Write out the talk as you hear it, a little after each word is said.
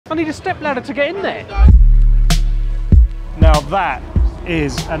I need a stepladder to get in there. Now that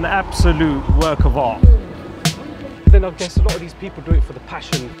is an absolute work of art. Then I guess a lot of these people do it for the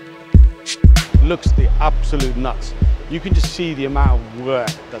passion. Looks the absolute nuts. You can just see the amount of work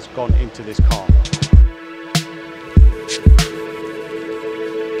that's gone into this car.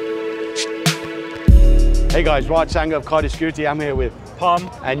 Hey guys, Raj Sangha of Car Security. I'm here with Parm.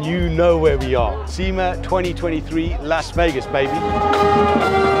 And you know where we are. SEMA 2023 Las Vegas, baby.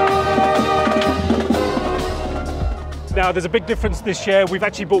 Now there's a big difference this year. We've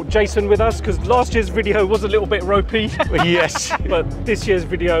actually brought Jason with us because last year's video was a little bit ropey. Yes. But this year's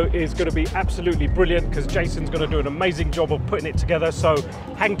video is going to be absolutely brilliant because Jason's going to do an amazing job of putting it together. So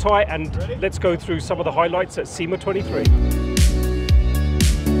hang tight and let's go through some of the highlights at SEMA 23.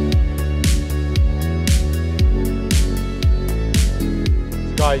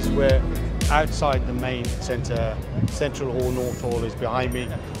 Guys, we're outside the main centre. Central Hall, North Hall is behind me.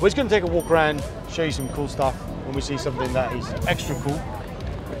 We're just going to take a walk around, show you some cool stuff. When we see something that is extra cool,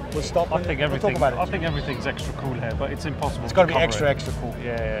 we'll stop. I think everything. We'll talk about it. I think everything's extra cool here, but it's impossible. It's got to be extra cool.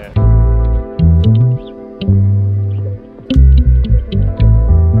 Yeah.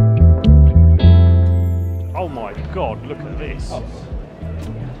 Oh my God! Look at this. So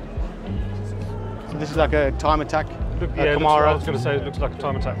this is like a time attack. Camaro. I was going to say it looks like a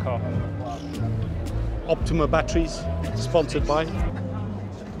time attack car. Optima batteries, sponsored by.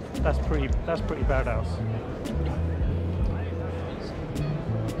 That's pretty badass.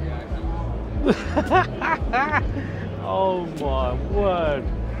 Oh my word.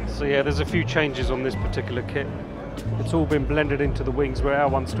 So yeah, there's a few changes on this particular kit. It's all been blended into the wings where our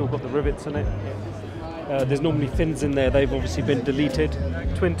one's still got the rivets in it. There's normally fins in there, they've obviously been deleted.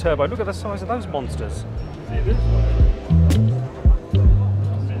 Twin turbo, look at the size of those monsters.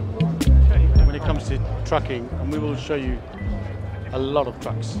 When it comes to trucking, and we will show you a lot of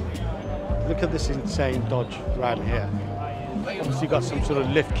trucks. Look at this insane Dodge Ram here. Obviously got some sort of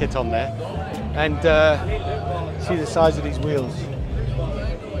lift kit on there. And see the size of these wheels.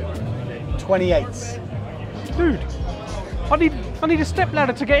 28s. Dude, I need a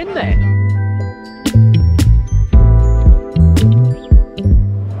stepladder to get in there.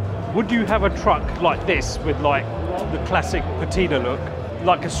 Would you have a truck like this with like the classic patina look,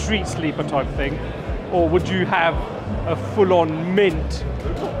 like a street sleeper type thing? Or would you have a full-on mint,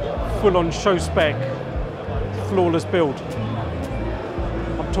 full-on show spec, flawless build?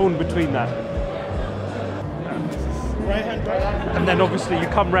 I'm torn between that. And then obviously you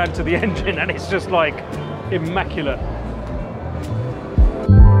come round to the engine and it's just like immaculate.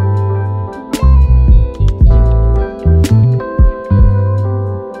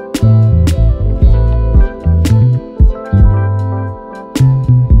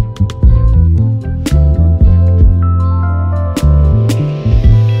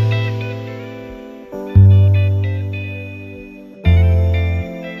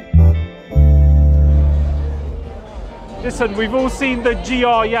 Listen, we've all seen the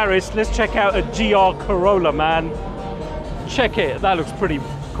GR Yaris. Let's check out a GR Corolla, man. Check it. That looks pretty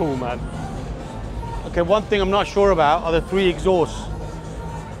cool, man. Okay, one thing I'm not sure about are the 3 exhausts.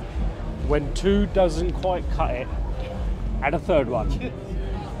 When 2 doesn't quite cut it, add a 3rd one.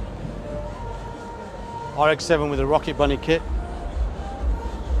 RX-7 with a Rocket Bunny kit.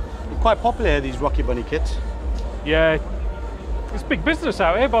 They're quite popular here, these Rocket Bunny kits. Yeah, it's big business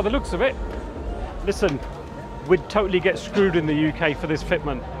out here by the looks of it. Listen, we'd totally get screwed in the UK for this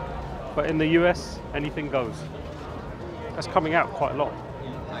fitment, but in the US, anything goes. That's coming out quite a lot.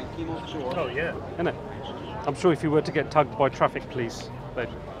 Oh yeah. Isn't it? I'm sure if you were to get tugged by traffic police, they'd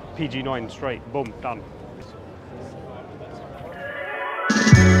PG9 straight, boom, done.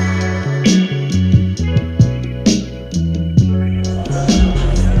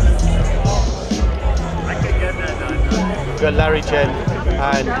 We've got Larry Chen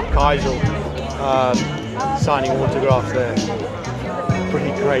and Kaisel signing autographs there.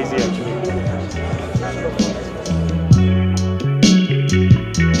 Pretty crazy actually.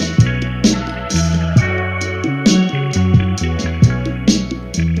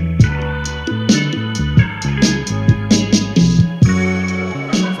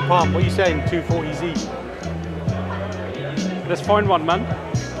 Parm, what are you saying, 240Z? Let's find one, man.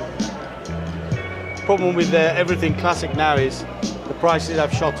 Problem with everything classic now is the prices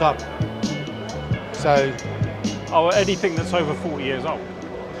have shot up. So, anything that's over 40 years old.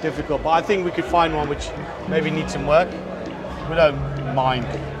 Difficult, but I think we could find one which maybe needs some work. We don't mind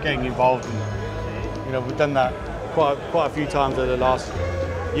getting involved. And, we've done that quite a few times over the last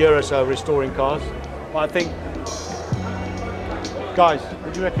year or so, restoring cars. But I think, guys,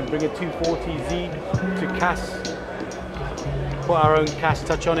 what do you reckon? Bring a 240Z to CAS. put our own CAS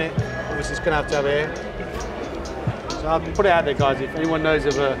touch on it. Obviously, it's going to have air. So I'll put it out there, guys. If anyone knows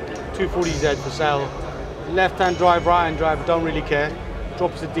of a 240Z for sale, left-hand drive, right-hand drive, don't really care.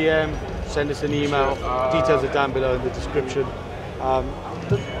 Drop us a DM, send us an email. Details are down below in the description.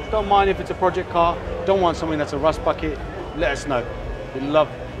 Don't mind if it's a project car. Don't want something that's a rust bucket. Let us know. We'd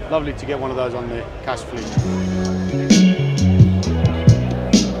lovely to get one of those on the CAS fleet.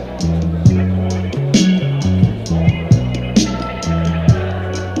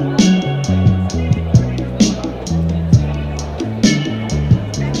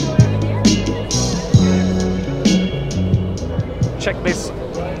 Check this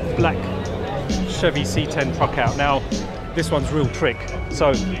black Chevy C10 truck out. Now, this one's real trick.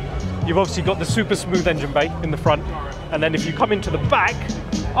 So, you've obviously got the super smooth engine bay in the front, and then if you come into the back,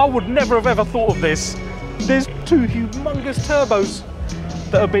 I would never have ever thought of this. There's two humongous turbos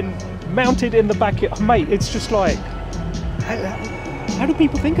that have been mounted in the back. Mate, it's just like, how do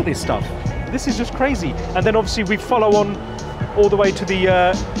people think of this stuff? This is just crazy. And then obviously we follow on all the way to the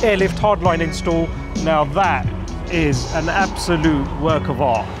airlift hardline install. Now that is an absolute work of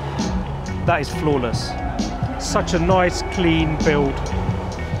art. That is flawless. Such a nice, clean build.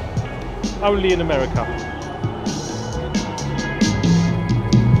 Only in America.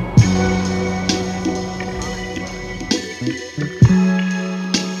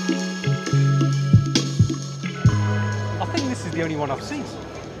 I think this is the only one I've seen.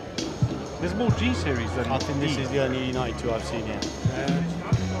 There's more G series than I think this is the only 92 I've seen here.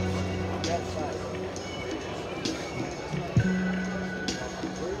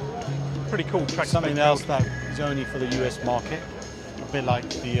 Pretty cool track. Something else that is only for the US market, a bit like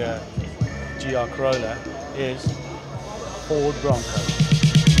the GR Corolla, is Ford Bronco.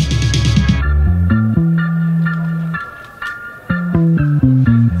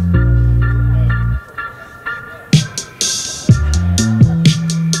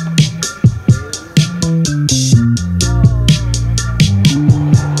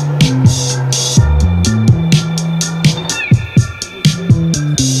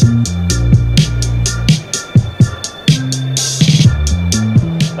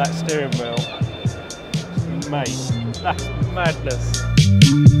 That's madness.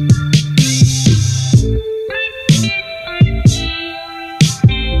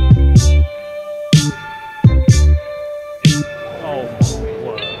 Oh my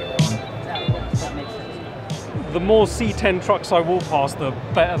word. The more C10 trucks I walk past, the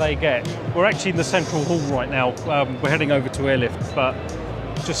better they get. We're actually in the central hall right now. We're heading over to airlift, but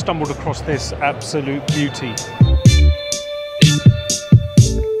just stumbled across this absolute beauty.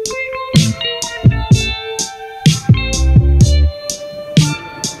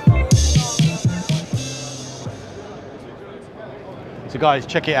 So guys,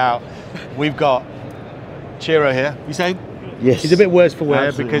 check it out. We've got Chiro here. You saying? Yes. He's a bit worse for wear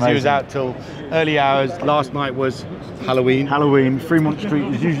Absolutely because he was amazing. out till early hours. Last night was Halloween. Halloween, Fremont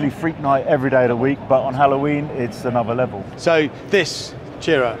Street is usually freak night every day of the week, but on Halloween it's another level. So this,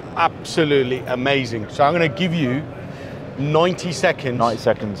 Chiro, absolutely amazing. So I'm going to give you 90 seconds. 90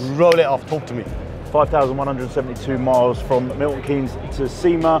 seconds. Roll it off, talk to me. 5,172 miles from Milton Keynes to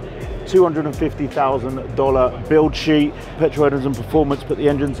SEMA, $250,000 build sheet. Petrol Engines and Performance put the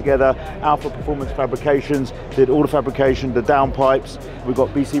engine together. Alpha Performance Fabrications did all the fabrication, the downpipes. We've got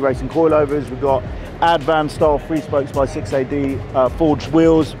BC Racing coilovers. We've got Advan style 3 spokes by 6AD forged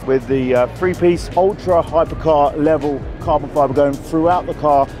wheels with the 3-piece ultra hypercar level carbon fiber going throughout the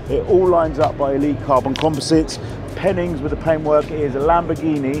car. It all lines up by Elite Carbon Composites. Pennings with the paintwork. It is a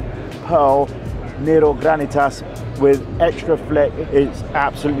Lamborghini Pearl Nero Granitas with extra fleck. It's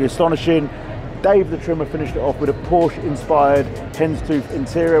absolutely astonishing. Dave the trimmer finished it off with a Porsche inspired hen's tooth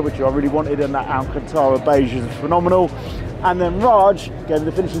interior, which I really wanted, and that Alcantara beige is phenomenal. And then Raj gave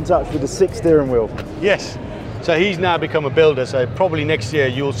the finishing touch with the 6 steering wheel. Yes. So he's now become a builder, so probably next year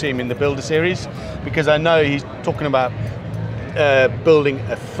you'll see him in the builder series, because I know he's talking about building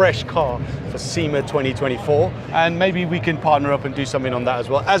a fresh car for SEMA 2024, and maybe we can partner up and do something on that as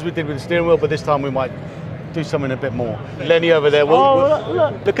well, as we did with the steering wheel, but this time we might do something a bit more. Lenny over there,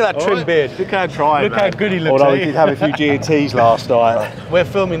 look at that trim beard. You can't try, Look how good he looks. Although he did have a few GTs last night. We're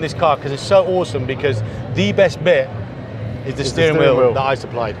filming this car because it's so awesome, because the best bit is the steering wheel that I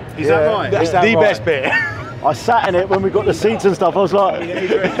supplied. Is that right? That's the best bit. I sat in it when we got the seats and stuff. I was like,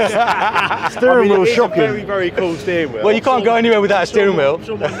 steering wheel shocking. Very, very cool steering wheel. Well, you can't go anywhere without a steering wheel. I'm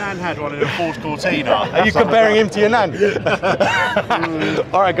sure my nan had one in a Ford Cortina. Are you comparing him to your nan?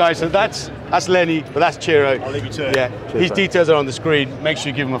 All right, guys, so that's Lenny, but that's Chiro. I'll leave you to it. Yeah, Cheers, his mate. details are on the screen. Make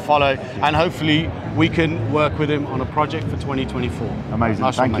sure you give him a follow, and hopefully we can work with him on a project for 2024. Amazing.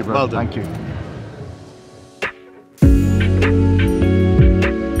 Nice Thank one, you, mate. bro. Well done. Thank you.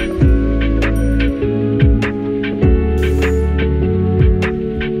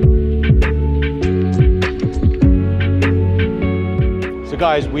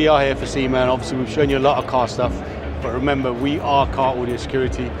 guys, we are here for SEMA, and obviously we've shown you a lot of car stuff, but remember, we are car audio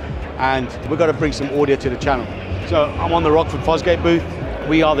security, and we've got to bring some audio to the channel. So I'm on the Rockford Fosgate booth.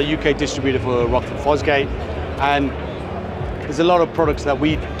 We are the UK distributor for Rockford Fosgate, and there's a lot of products that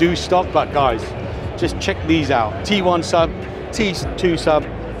we do stock, but guys, just check these out. T1 sub, T2 sub,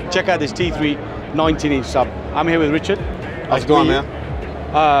 check out this T3 19-inch sub. I'm here with Richard. How's it going, man?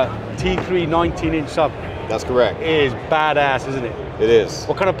 T3 19-inch sub. That's correct. It is badass, isn't it? It is.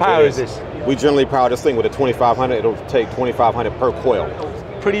 What kind of power is this? We generally power this thing with a 2500. It'll take 2500 per coil.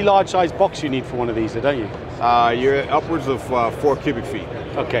 Pretty large size box you need for one of these, don't you? You're upwards of 4 cubic feet.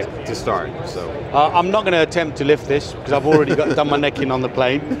 Okay. To start, so. I'm not going to attempt to lift this because I've already done my necking on the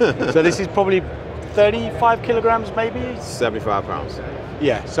plane. So this is probably 35 kilograms maybe? 75 pounds.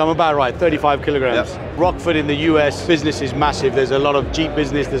 Yeah, so I'm about right, 35 kilograms. Yep. Rockford in the US, business is massive. There's a lot of Jeep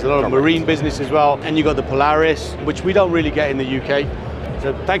business, there's a lot of marine business as well. And you got the Polaris, which we don't really get in the UK.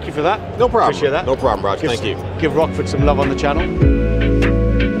 So thank you for that. No problem. Appreciate that. No problem, Roger. Thank you. Give Rockford some love on the channel.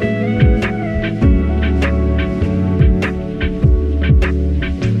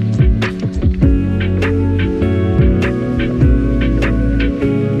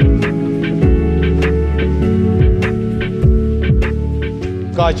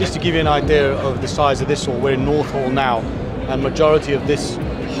 Guys, just to give you an idea of the size of this hall, we're in North Hall now, and majority of this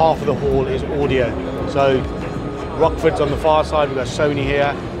half of the hall is audio. So Rockford's on the far side, we've got Sony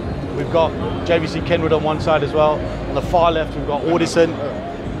here, we've got JVC Kenwood on one side as well. On the far left we've got Audison,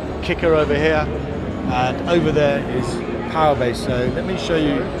 Kicker over here, and over there is Powerbase. So let me show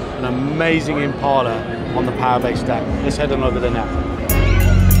you an amazing Impala on the Powerbase stack. Let's head on over there now.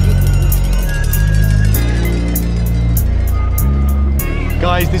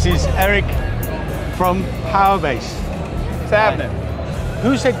 Guys, this is Eric from Powerbase. What's happening?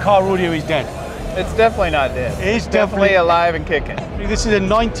 Who said car audio is dead? It's definitely not dead. It's definitely alive and kicking. This is a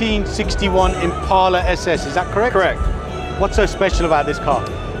 1961 Impala SS, is that correct? Correct. What's so special about this car?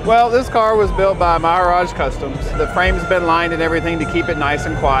 Well, this car was built by Meguiars Customs. The frame's been lined and everything to keep it nice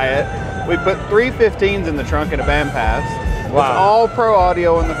and quiet. We put 3 15s in the trunk and a band pass. Wow. It's all pro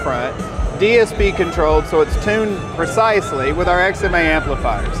audio in the front. DSP controlled, so it's tuned precisely with our XMA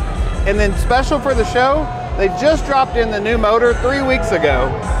amplifiers. And then special for the show, they just dropped in the new motor 3 weeks ago,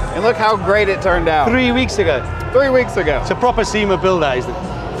 and look how great it turned out. 3 weeks ago? 3 weeks ago. It's a proper SEMA build, that is.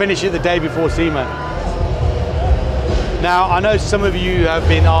 Finish it the day before SEMA. Now, I know some of you have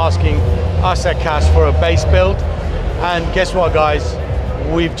been asking us at CAS for a base build, and guess what, guys?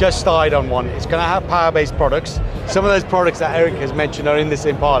 We've just started on one. It's going to have power-based products. Some of those products that Eric has mentioned are in this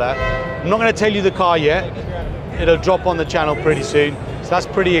Impala. I'm not going to tell you the car yet. It'll drop on the channel pretty soon. So that's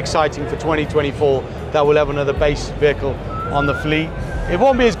pretty exciting for 2024, that we'll have another base vehicle on the fleet. It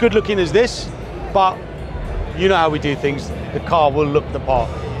won't be as good looking as this, but you know how we do things. The car will look the part.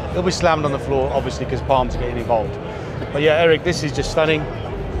 It'll be slammed on the floor, obviously, because Parm's getting involved. But yeah, Eric, this is just stunning.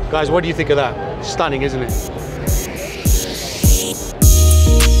 Guys, what do you think of that? Stunning, isn't it?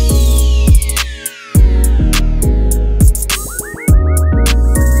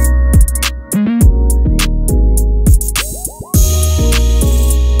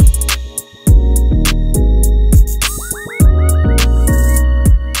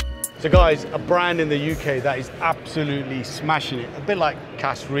 So guys, a brand in the UK that is absolutely smashing it. A bit like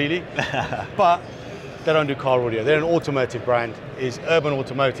CAS really, but they don't do car audio. They're an automotive brand, is Urban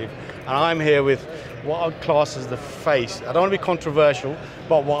Automotive. And I'm here with what I would class as the face. I don't want to be controversial,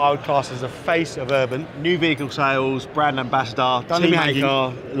 but what I would class as the face of Urban. New vehicle sales, brand ambassador, Don't leave me tea hanging.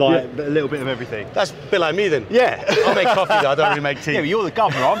 maker, like a little bit of everything. That's a bit like me then. Yeah. I make coffee though, I don't really make tea. Yeah, but you're the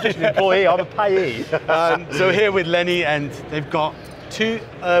governor, I'm just an employee, I'm a payee. So here with Lenny, and they've got 2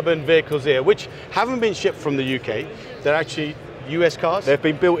 Urban vehicles here, which haven't been shipped from the UK. They're actually US cars. They've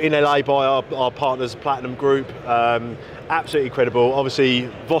been built in LA by our partners, Platinum Group. Absolutely incredible. Obviously,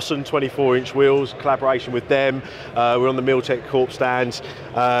 Vossen 24-inch wheels, collaboration with them. We're on the Miltech Corp stands,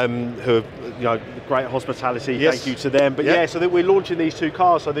 who are, great hospitality. Yes. Thank you to them. But yeah, so that we're launching these 2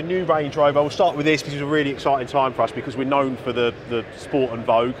 cars. So the new Range Rover, we'll start with this because it's a really exciting time for us because we're known for the Sport and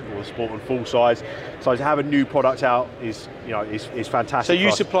Vogue, or Sport and full size. So to have a new product out is fantastic. So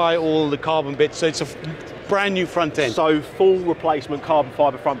you supply all the carbon bits, so it's a brand new front end. So full replacement carbon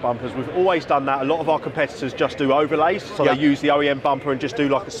fibre front bumpers. We've always done that. A lot of our competitors just do overlays, so they use the OEM bumper and just do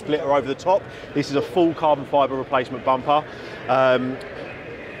like a splitter over the top. This is a full carbon fibre replacement bumper.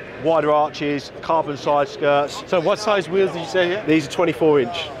 wider arches, carbon side skirts. So what size wheels did you say here? These are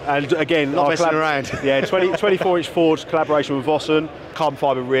 24-inch, and again, Not messing around. Yeah, 24-inch Ford's collaboration with Vossen, carbon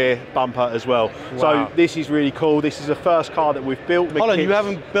fibre rear bumper as well. Wow. So this is really cool. This is the first car that we've built. Hold on, you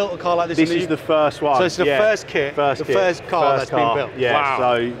haven't built a car like this? This is the first one. So it's the first kit, first car that's been built. Yeah.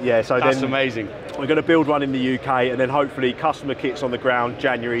 Wow. So that's then amazing. we're going to build one in the UK, and then hopefully customer kits on the ground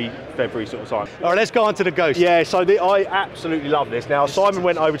January, February sort of time. All right, let's go on to the Ghost. Yeah, so I absolutely love this. Now, Simon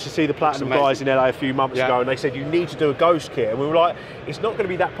went over to see the Platinum guys in LA a few months ago, and they said, you need to do a Ghost kit. And we were like, it's not going to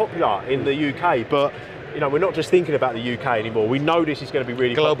be that popular in the UK, but you know, we're not just thinking about the UK anymore. We know this is going to be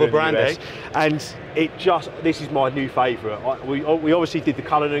really global popular brand, in the US, and this is my new favourite. We obviously did the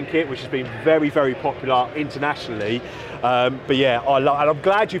Cullinan kit, which has been very, very popular internationally. But yeah, and I'm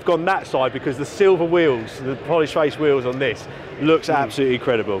glad you've gone that side, because the silver wheels, the polished face wheels on this, looks absolutely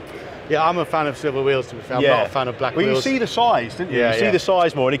incredible. Yeah, I'm a fan of silver wheels, to be fair. I'm not a fan of black wheels. Well, you see the size, didn't you? Yeah, you see the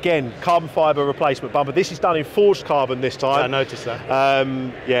size more. And again, carbon fibre replacement bumper. This is done in forged carbon this time. I noticed that.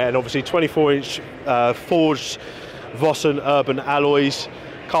 Yeah, and obviously 24-inch forged Vossen urban alloys,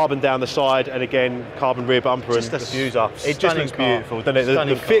 carbon down the side, and again, carbon rear bumper and diffuser. It just looks beautiful, doesn't it?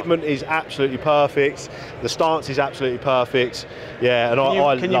 The fitment is absolutely perfect. The stance is absolutely perfect. Yeah, and I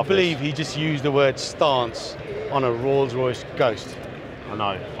love this. Can you believe he just used the word stance on a Rolls-Royce Ghost? I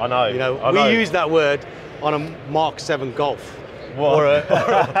know. You know, we use that word on a Mark 7 Golf or a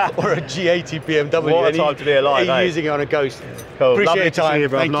G80 BMW. What a time to be alive, He's using it on a Ghost. Cool. Appreciate Lovely your to time. see you,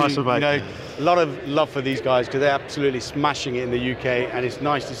 bro. Thank Nice you. one, mate. You know, a lot of love for these guys, because they're absolutely smashing it in the UK, and it's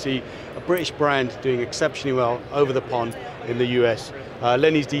nice to see a British brand doing exceptionally well over the pond in the US.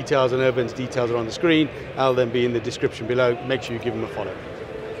 Lenny's details and Urban's details are on the screen. I'll then be in the description below. Make sure you give them a follow.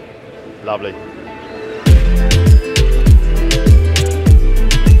 Lovely.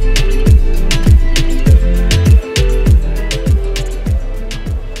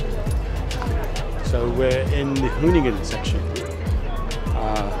 So we're in the Hoonigan section,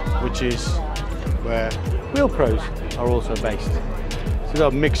 which is where Wheel Pros are also based. So we've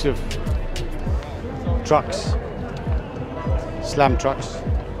got a mix of trucks, slam trucks.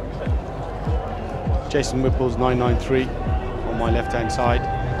 Jason Whipple's 993 on my left-hand side.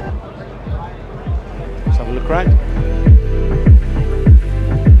 Let's have a look around.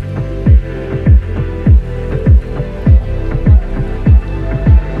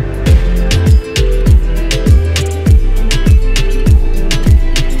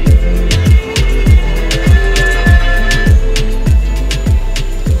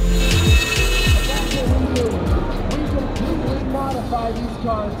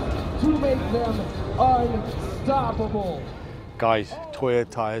 Guys, Toyo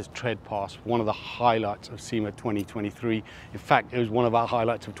Treadpass, one of the highlights of SEMA 2023. In fact, it was one of our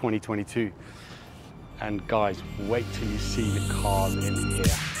highlights of 2022. And guys, wait till you see the cars in here.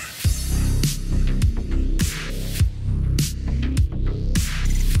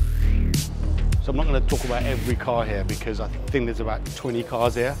 So I'm not going to talk about every car here, because I think there's about 20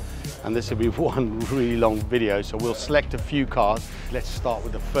 cars here, and this will be one really long video, so we'll select a few cars. Let's start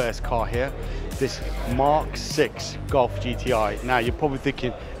with the first car here, this Mark 6 Golf GTI. Now you're probably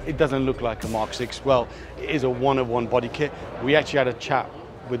thinking, it doesn't look like a Mark 6. Well, it is a one-of-one body kit. We actually had a chat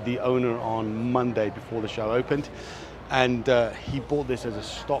with the owner on Monday before the show opened, and he bought this as a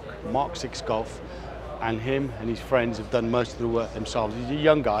stock Mark 6 Golf, and him and his friends have done most of the work themselves. He's a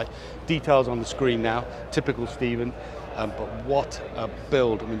young guy, details on the screen now, typical Stephen, but what a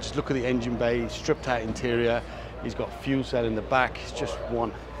build. I mean, just look at the engine bay, stripped out interior, he's got a fuel cell in the back, it's just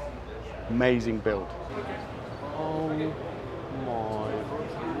one amazing build. Oh my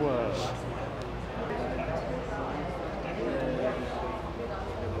word.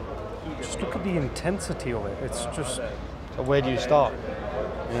 Just look at the intensity of it. It's just... So where do you start?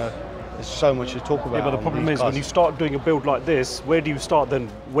 You know, there's so much to talk about. Yeah, but the problem is, when you start doing a build like this, where do you start then?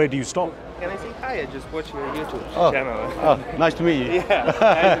 Where do you stop? Can I say hi? I just watched your YouTube channel. Oh, nice to meet you. Yeah,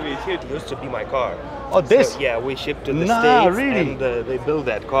 nice to meet you. It used to be my car. Oh, this? So, yeah, we shipped to the States, really? and they built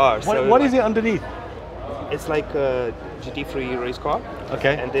that car. What is it underneath? It's like a GT3 race car.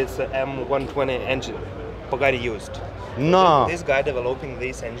 Okay. And it's an M120 engine, Bugatti used. No. This guy developing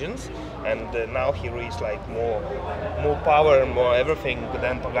these engines, and now he reached like more power and more everything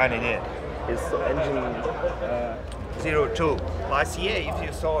than Pagani did. His engine 02. Last year, if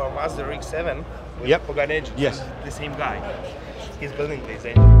you saw a Mazda RX-7 with Pagani engine, yes, the same guy. He's building these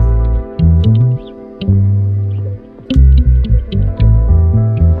engines.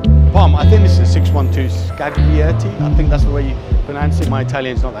 Parm, I think this is a 612 Scaglietti. I think that's the way you pronounce it. My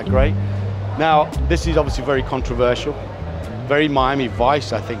Italian's not that great. Now, this is obviously very controversial, very Miami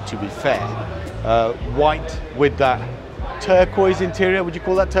Vice, I think, to be fair. White with that turquoise interior. Would you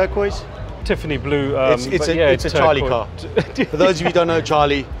call that turquoise? Tiffany blue. It's a Charlie car. For those of you who don't know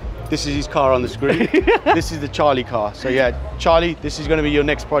Charlie, this is his car on the screen. This is the Charlie car. So yeah, Charlie, this is going to be your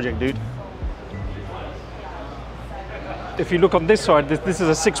next project, dude. If you look on this side, this is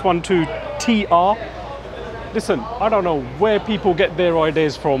a 612 TR. Listen, I don't know where people get their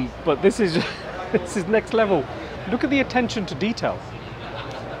ideas from, but this is this is next level. Look at the attention to detail.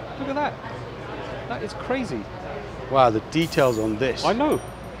 Look at that. That is crazy. Wow, the details on this. I know.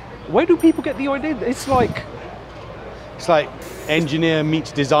 Where do people get the idea? It's like engineer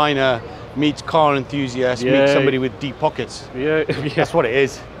meets designer meets car enthusiast meets somebody with deep pockets. Yeah, That's what it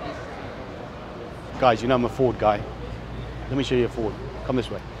is. Guys, you know I'm a Ford guy. Let me show you a Ford. Come this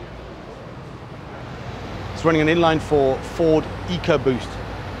way. It's running an inline-4 Ford EcoBoost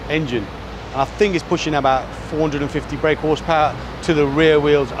engine. I think it's pushing about 450 brake horsepower to the rear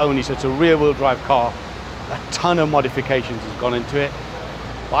wheels only, so it's a rear-wheel drive car. A ton of modifications has gone into it.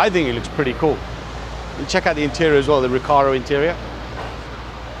 But I think it looks pretty cool. And check out the interior as well, the Recaro interior.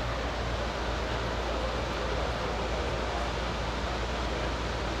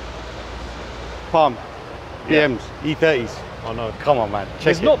 Parm, BMs, E30s. I know. Come on, man. Check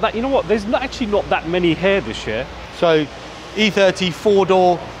There's it. not that. You know what? There's actually not that many here this year. So E30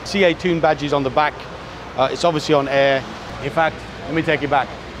 4-door CA Tune badges on the back. It's obviously on air. In fact, let me take it back.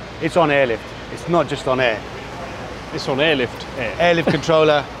 It's on airlift. It's not just on air. It's on airlift. Airlift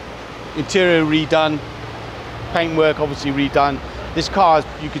controller, interior redone, paintwork obviously redone. This car,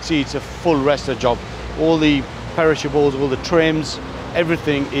 you can see it's a full resta job. All the perishables, all the trims,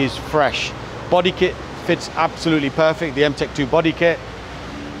 everything is fresh. Body kit fits absolutely perfect. The MTech 2 body kit.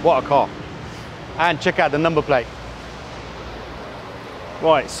 What a car. And check out the number plate.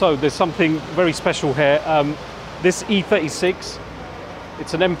 Right, so there's something very special here. This E36,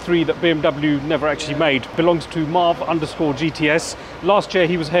 it's an M3 that BMW never actually made, belongs to Marv_GTS. Last year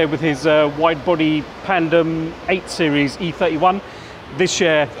he was here with his wide body Pandem 8 Series E31. This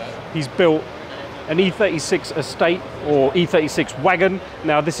year he's built an E36 estate or E36 wagon.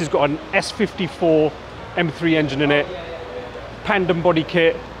 Now this has got an S54 M3 engine in it, Pandem body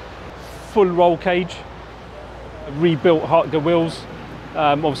kit, full roll cage, rebuilt Hartger wheels,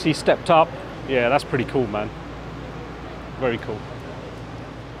 obviously stepped up. Yeah, that's pretty cool, man. Very cool.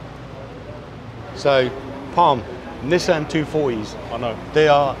 So, Parm, Nissan 240s. I know. They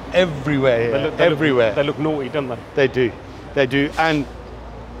are everywhere here. Everywhere. They look naughty, don't they? They do. They do. And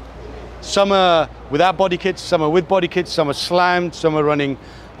some are without body kits, some are with body kits, some are slammed, some are running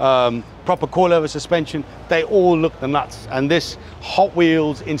proper coilover suspension. They all look the nuts. And this Hot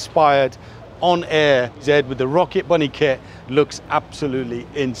Wheels inspired on-air Z with the Rocket Bunny kit looks absolutely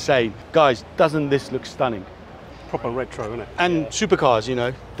insane. Guys, doesn't this look stunning? Proper retro, isn't it? And supercars, you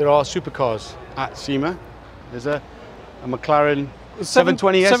know, there are supercars at SEMA. There's a McLaren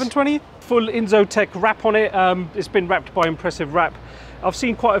 720S. 720, full Inzotech wrap on it. It's been wrapped by Impressive Wrap. I've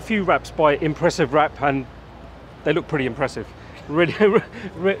seen quite a few wraps by Impressive Wrap and they look pretty impressive. Really,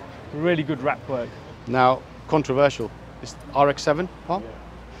 really good wrap work. Now, controversial. It's RX-7, Parm?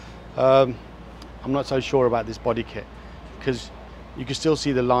 I'm not so sure about this body kit because you can still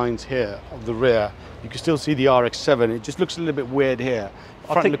see the lines here of the rear. You can still see the RX-7. It just looks a little bit weird here.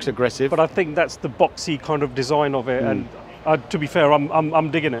 Front looks aggressive. But I think that's the boxy kind of design of it. And to be fair, I'm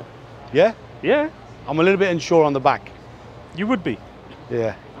digging it. Yeah? Yeah. I'm a little bit unsure on the back. You would be.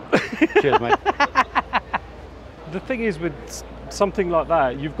 Yeah. Cheers, mate. The thing is with something like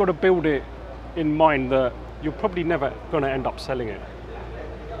that, you've got to build it in mind that you're probably never going to end up selling it.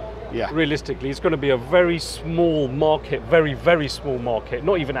 Yeah. Realistically, it's going to be a very small market, very, very small market,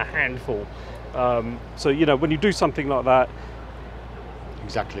 not even a handful. So, you know, when you do something like that.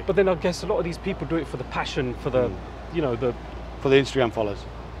 Exactly. But then I guess a lot of these people do it for the passion, for the, you know, for the Instagram followers.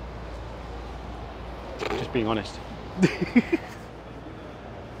 Just being honest.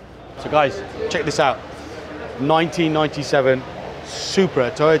 So guys, check this out. 1997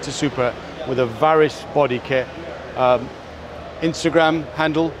 Supra, Toyota Supra with a Varis body kit. Instagram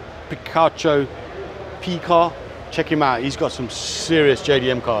handle, Pikachu P-Car. Check him out. He's got some serious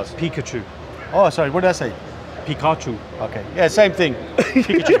JDM cars. Pikachu. Oh, sorry, what did I say? Pikachu. Okay, yeah, same thing.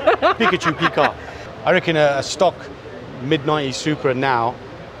 Pikachu, Pikachu P-Car. I reckon a stock mid-90s Supra now,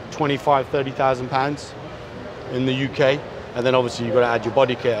 25, 30,000 pounds in the UK. And then obviously you've got to add your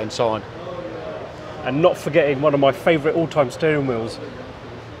body kit and so on. And not forgetting one of my favourite all-time steering wheels,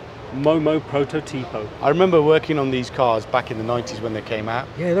 Momo Prototipo. I remember working on these cars back in the 90s when they came out.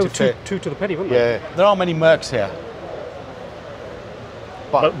 Yeah, they were two to the penny, weren't they? Yeah, there aren't many Mercs here.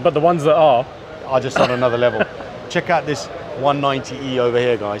 But the ones that are just on another level. Check out this 190E over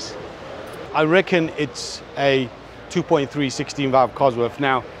here, guys. I reckon it's a 2.3 16 valve Cosworth.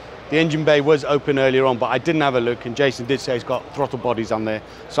 Now, the engine bay was open earlier on, but I didn't have a look, and Jason did say it's got throttle bodies on there.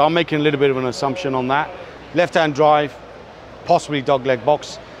 So I'm making a little bit of an assumption on that. Left-hand drive, possibly dogleg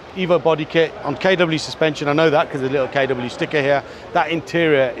box. Evo body kit on KW suspension. I know that because there's a little KW sticker here. That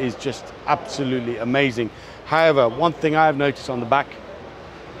interior is just absolutely amazing. However, one thing I have noticed on the back,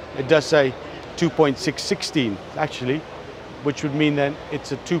 it does say 2.6 16 actually, which would mean then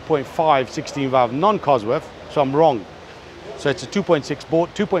it's a 2.5 16 valve non-Cosworth, so I'm wrong. So it's a 2.6 board,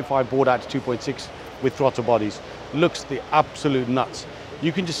 2.5 board out to 2.6 with throttle bodies. Looks the absolute nuts.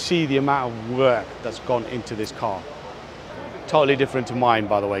 You can just see the amount of work that's gone into this car. Totally different to mine,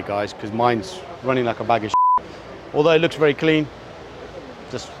 by the way, guys, because mine's running like a bag of shit. Although it looks very clean,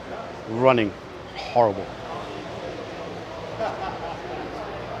 just running horrible.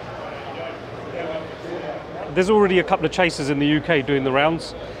 There's already a couple of chasers in the UK doing the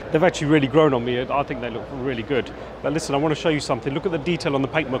rounds. They've actually really grown on me. I think they look really good. But listen, I want to show you something. Look at the detail on the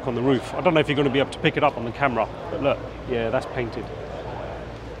paint work on the roof. I don't know if you're going to be able to pick it up on the camera, but look, yeah, that's painted.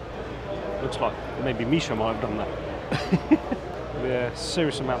 Looks like maybe Misha might have done that. Yeah,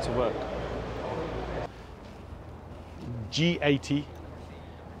 serious amounts of work. G80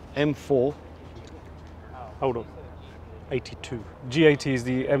 M4. Hold on. 82. G80 is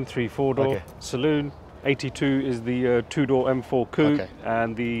the M3 4-door saloon. 82 is the two-door M4 coupe,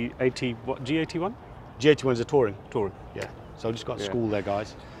 and the G81? G81 is a touring. Touring. Yeah. So I just got school there,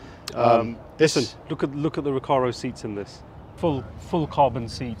 guys. Listen, look at the Recaro seats in this. Full carbon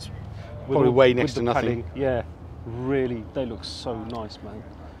seats. Probably weigh next to nothing. Padding. Yeah. Really, they look so nice, man.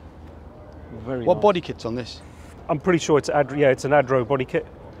 Very What nice. body kit's on this? I'm pretty sure it's it's an Adro body kit.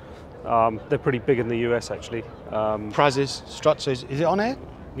 They're pretty big in the US actually. Prazes, struts, is it on air?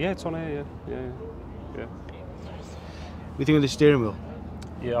 Yeah, it's on air, yeah. What do you think of the steering wheel?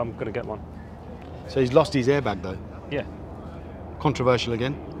 Yeah, I'm gonna get one. So he's lost his airbag though. Yeah. Controversial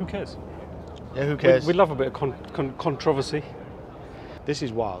again. Who cares? Yeah, who cares? We love a bit of controversy. This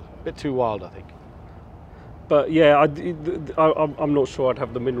is wild. A bit too wild, I think. But yeah, I'm not sure I'd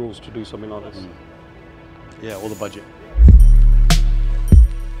have the minerals to do something like this. Yeah, or the budget.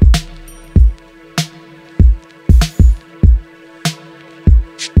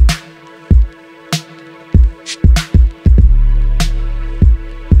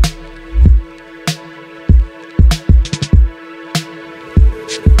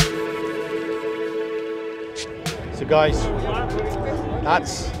 So guys,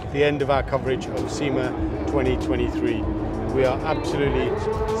 that's the end of our coverage of SEMA 2023. We are absolutely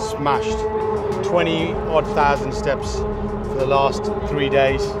smashed. 20-odd thousand steps for the last 3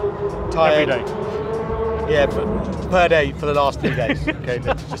 days. Tired. Every day. Yeah, per day for the last 3 days. Okay,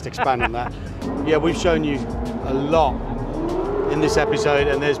 let's just expand on that. Yeah, we've shown you a lot in this episode,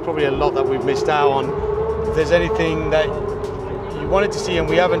 and there's probably a lot that we've missed out on. If there's anything that you wanted to see and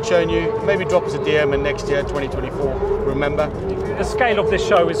we haven't shown you, maybe drop us a DM, and next year, 2024, remember. The scale of this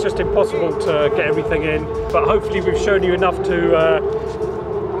show is just impossible to get everything in, but hopefully we've shown you enough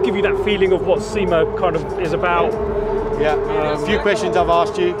to give you that feeling of what SEMA kind of is about. Yeah, a few questions I've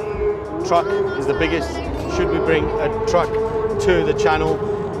asked you. Truck is the biggest. Should we bring a truck to the channel?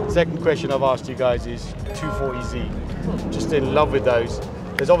 Second question I've asked you guys is 240Z. Just in love with those.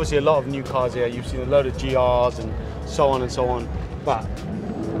 There's obviously a lot of new cars here. You've seen a load of GRs and so on and so on, but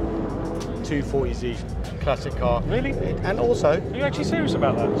 240Z, classic car. Really? And also, Are you actually serious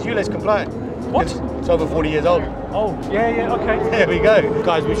about that? it's ULEZ compliant. What? It's over 40 years old. Oh, yeah, okay. There we go.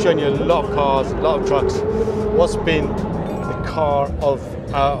 Guys, we've shown you a lot of cars, a lot of trucks. What's been the car of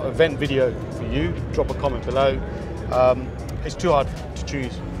our event video for you? Drop a comment below. It's too hard to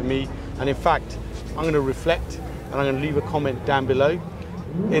choose for me. And in fact, I'm going to reflect and I'm going to leave a comment down below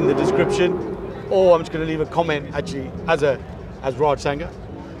in the description. Or I'm just going to leave a comment actually as Raj Sanger.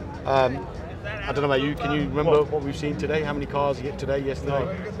 I don't know about you, can you remember what we've seen today? How many cars you hit today, yesterday?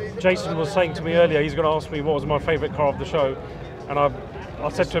 Jason was saying to me earlier, he's going to ask me what was my favourite car of the show, and I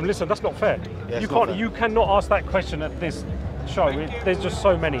said to him, listen, that's not fair. Yeah, You cannot ask that question at this show. There's just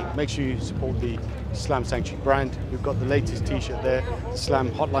so many. Make sure you support the Slam Sanctuary brand. We've got the latest t-shirt there, Slam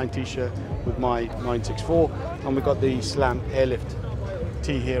Hotline t-shirt with my 964, and we've got the Slam Airlift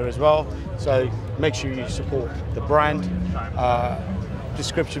tee here as well. So make sure you support the brand.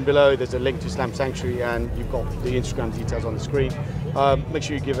 Description below, there's a link to Slam Sanctuary, and you've got the Instagram details on the screen. Make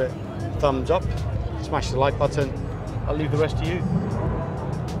sure you give it a thumbs up, smash the like button. I'll leave the rest to you.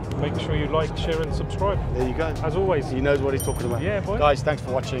 Make sure you like, share and subscribe. There you go. As always. He knows what he's talking about. Yeah, boy. Guys, thanks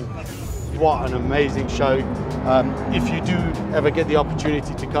for watching. What an amazing show. If you do ever get the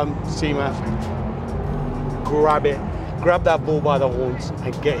opportunity to come SEMA, grab it, grab that bull by the horns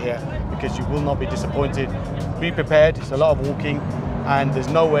and get here, because you will not be disappointed. Be prepared, it's a lot of walking, and there's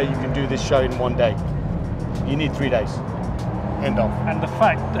no way you can do this show in one day. You need 3 days. End of. And the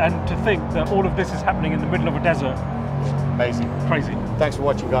fact, and to think that all of this is happening in the middle of a desert. Amazing. Crazy. Thanks for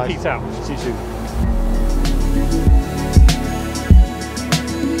watching, guys. Peace out. See you soon.